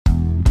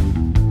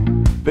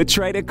The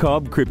Trader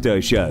Cobb Crypto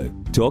Show,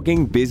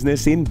 talking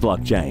business in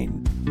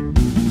blockchain.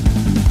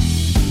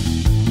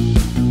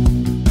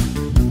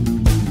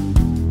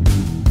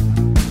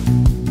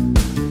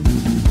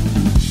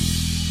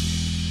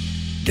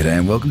 G'day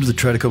and welcome to the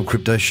Trader Cobb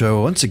Crypto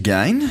Show once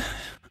again.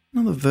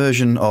 Another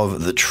version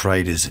of the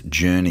Trader's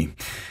Journey.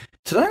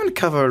 Today I'm going to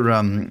cover,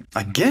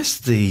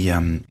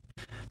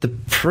 the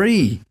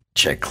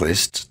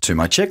pre-checklist to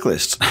my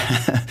checklist.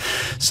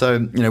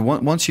 So,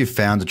 once you've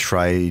found a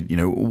trade,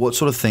 what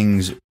sort of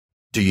things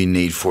do you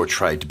need for a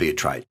trade to be a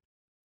trade?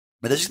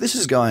 But this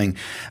is going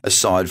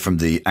aside from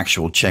the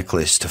actual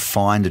checklist to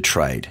find a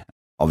trade.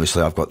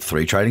 Obviously, I've got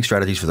 3 trading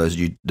strategies. For those of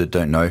you that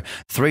don't know,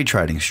 3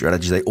 trading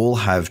strategies. They all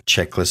have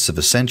checklists of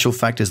essential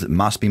factors that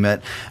must be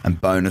met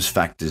and bonus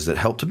factors that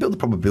help to build the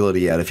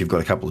probability out if you've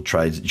got a couple of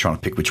trades that you're trying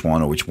to pick which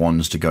one or which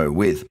ones to go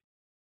with.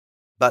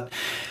 But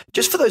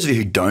just for those of you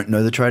who don't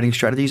know the trading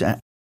strategies and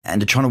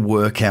are trying to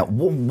work out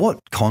what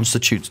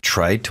constitutes a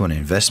trade to an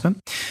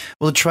investment,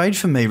 well, a trade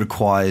for me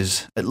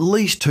requires at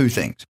least 2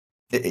 things.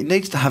 It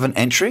needs to have an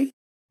entry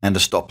and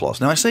a stop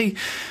loss. Now, I see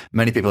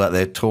many people out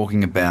there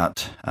talking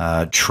about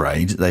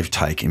trades that they've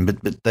taken, but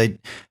they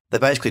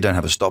basically don't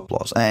have a stop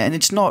loss. And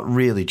it's not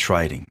really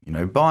trading.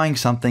 Buying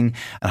something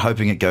and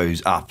hoping it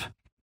goes up,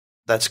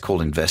 that's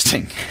called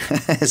investing,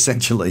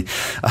 essentially.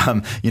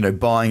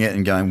 Buying it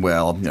and going,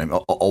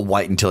 I'll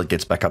wait until it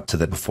gets back up to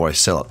there before I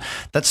sell it.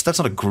 That's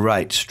not a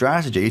great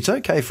strategy. It's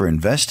okay for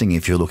investing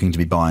if you're looking to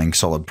be buying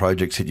solid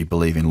projects that you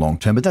believe in long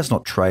term, but that's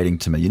not trading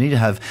to me. You need to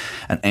have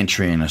an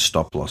entry and a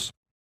stop loss.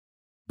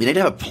 You need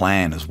to have a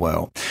plan as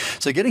well.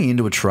 So getting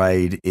into a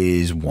trade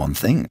is one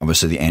thing.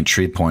 Obviously, the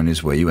entry point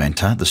is where you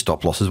enter. The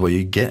stop loss is where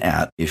you get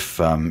out if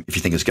you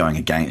think it's going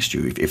against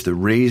you. If the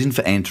reason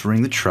for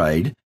entering the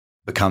trade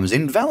becomes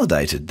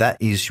invalidated, that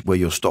is where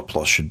your stop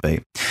loss should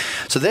be.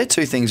 So there are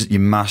 2 things that you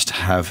must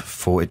have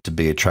for it to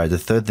be a trade. The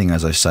third thing,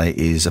 as I say,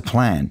 is a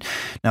plan.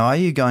 Now, are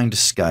you going to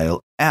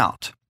scale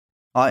out,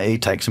 i.e.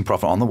 take some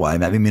profit on the way,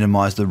 maybe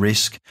minimize the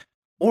risk,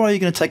 or are you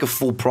going to take a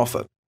full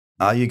profit?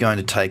 Are you going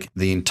to take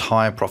the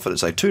entire profit at,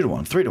 say, 2 to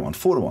 1, 3 to 1,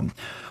 4 to 1?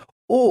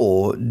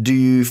 Or do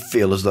you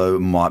feel as though it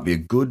might be a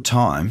good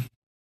time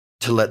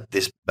to let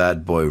this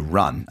bad boy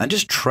run and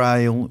just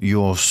trail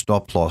your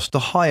stop loss to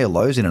higher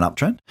lows in an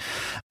uptrend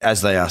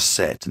as they are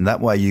set? And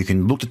that way you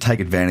can look to take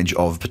advantage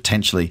of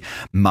potentially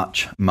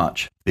much,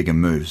 much bigger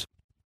moves.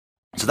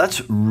 So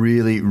that's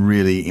really,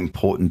 really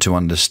important to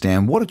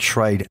understand what a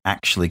trade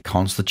actually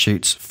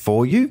constitutes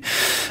for you,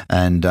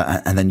 and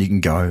then you can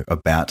go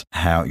about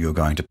how you're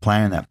going to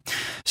plan that.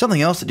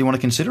 Something else that you want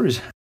to consider is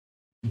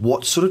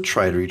what sort of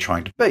trader are you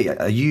trying to be?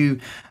 Are you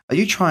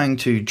trying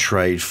to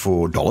trade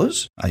for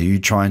dollars? Are you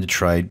trying to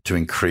trade to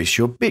increase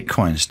your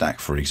Bitcoin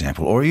stack, for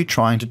example, or are you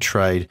trading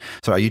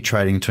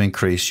to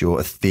increase your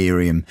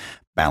Ethereum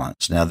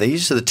balance? Now,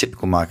 these are the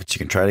typical markets you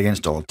can trade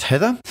against: dollar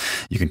tether.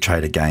 You can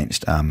trade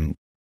against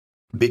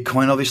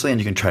Bitcoin, obviously, and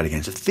you can trade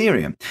against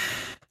Ethereum.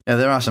 Now,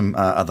 there are some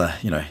other,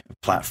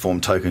 platform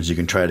tokens you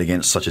can trade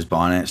against, such as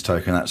Binance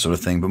token, that sort of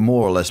thing. But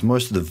more or less,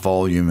 most of the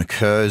volume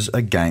occurs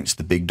against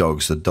the big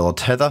dogs, the dollar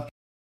tether,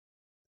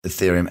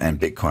 Ethereum, and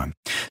Bitcoin.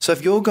 So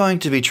if you're going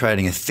to be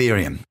trading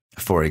Ethereum,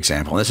 for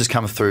example, and this has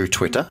come through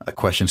Twitter, a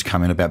question's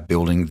come in about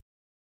building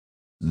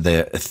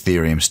their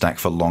Ethereum stack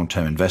for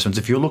long-term investments.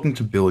 If you're looking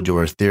to build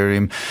your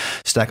Ethereum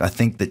stack, I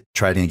think that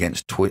trading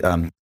against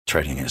Ethereum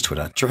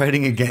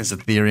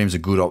is a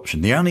good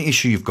option. The only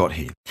issue you've got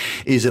here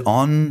is that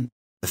on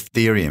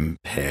Ethereum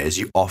pairs,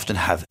 you often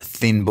have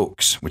thin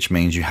books, which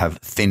means you have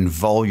thin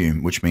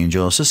volume, which means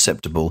you're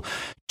susceptible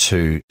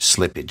to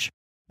slippage.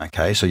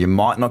 Okay, so you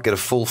might not get a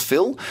full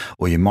fill,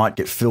 or you might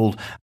get filled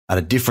at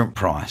a different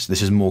price.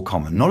 This is more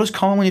common. Not as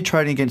common when you're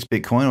trading against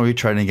Bitcoin or you're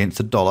trading against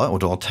the dollar or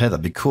dollar tether,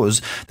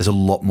 because there's a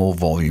lot more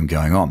volume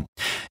going on.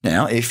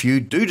 Now, if you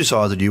do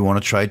decide that you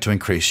want to trade to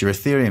increase your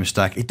Ethereum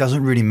stack, it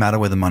doesn't really matter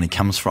where the money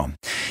comes from.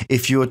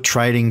 If you're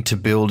trading to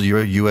build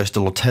your US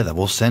dollar tether,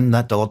 well, send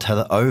that dollar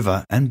tether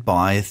over and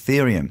buy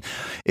Ethereum.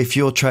 If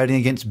you're trading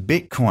against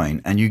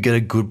Bitcoin and you get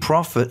a good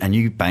profit and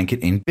you bank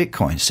it in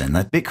Bitcoin, send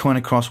that Bitcoin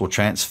across, or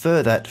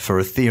transfer that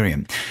for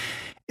Ethereum.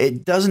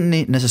 It doesn't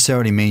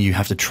necessarily mean you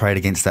have to trade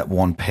against that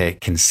one pair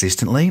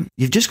consistently.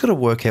 You've just got to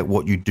work out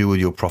what you do with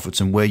your profits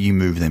and where you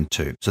move them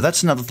to. So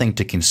that's another thing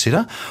to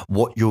consider,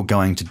 what you're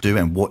going to do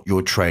and what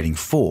you're trading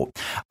for.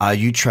 Are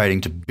you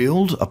trading to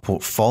build a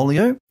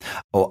portfolio,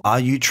 or are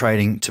you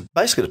trading to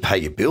basically to pay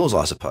your bills,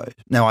 I suppose?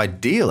 Now,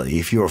 ideally,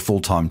 if you're a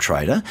full-time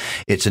trader,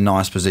 it's a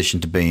nice position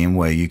to be in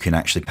where you can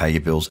actually pay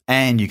your bills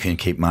and you can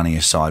keep money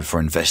aside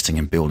for investing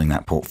and building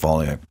that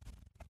portfolio.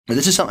 But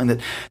this is something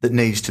that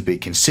needs to be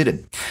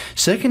considered.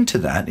 Second to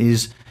that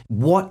is,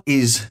 what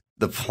is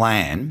the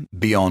plan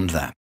beyond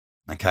that?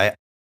 Okay.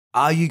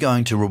 Are you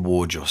going to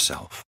reward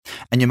yourself?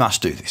 And you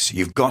must do this.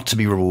 You've got to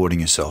be rewarding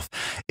yourself.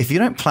 If you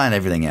don't plan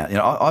everything out,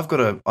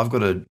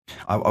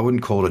 I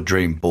wouldn't call it a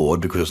dream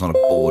board, because it's not a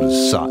board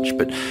as such,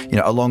 but,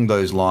 along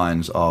those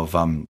lines of,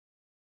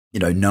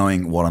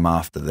 knowing what I'm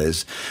after.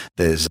 There's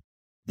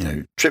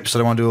trips that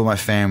I want to do with my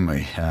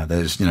family.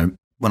 There's,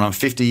 when I'm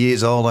 50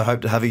 years old, I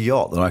hope to have a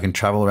yacht that I can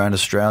travel around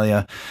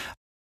Australia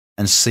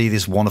and see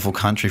this wonderful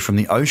country from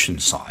the ocean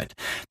side.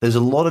 There's a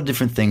lot of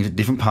different things at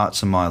different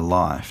parts of my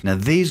life. Now,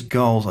 these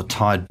goals are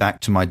tied back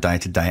to my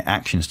day-to-day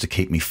actions to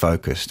keep me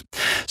focused.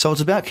 So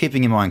it's about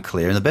keeping your mind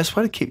clear. And the best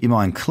way to keep your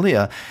mind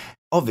clear,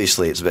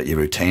 obviously, it's about your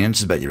routine.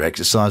 It's about your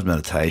exercise,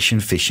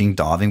 meditation, fishing,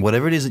 diving,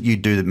 whatever it is that you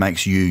do that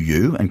makes you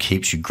you and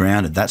keeps you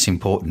grounded. That's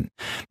important.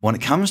 When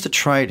it comes to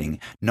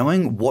trading,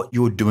 knowing what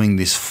you're doing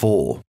this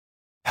for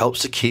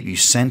helps to keep you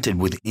centered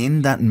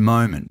within that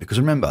moment. Because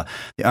remember,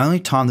 the only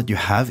time that you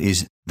have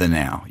is the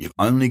now. You've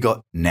only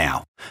got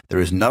now. There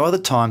is no other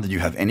time that you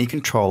have any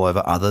control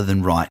over other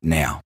than right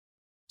now.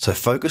 So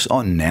focus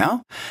on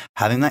now.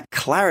 Having that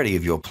clarity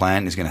of your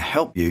plan is going to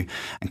help you.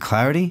 And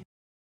clarity,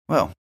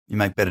 well, you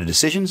make better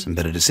decisions, and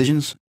better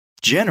decisions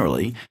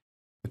generally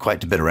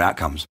equate to better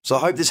outcomes. So I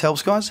hope this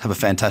helps, guys. Have a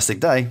fantastic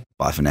day.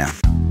 Bye for now.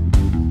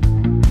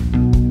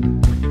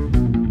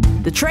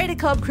 The Trader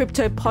Cobb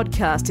Crypto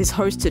Podcast is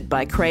hosted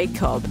by Craig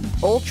Cobb.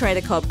 All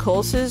Trader Cobb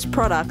courses,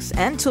 products,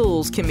 and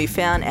tools can be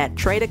found at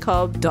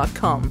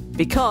tradercobb.com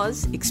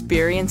because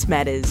experience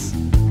matters.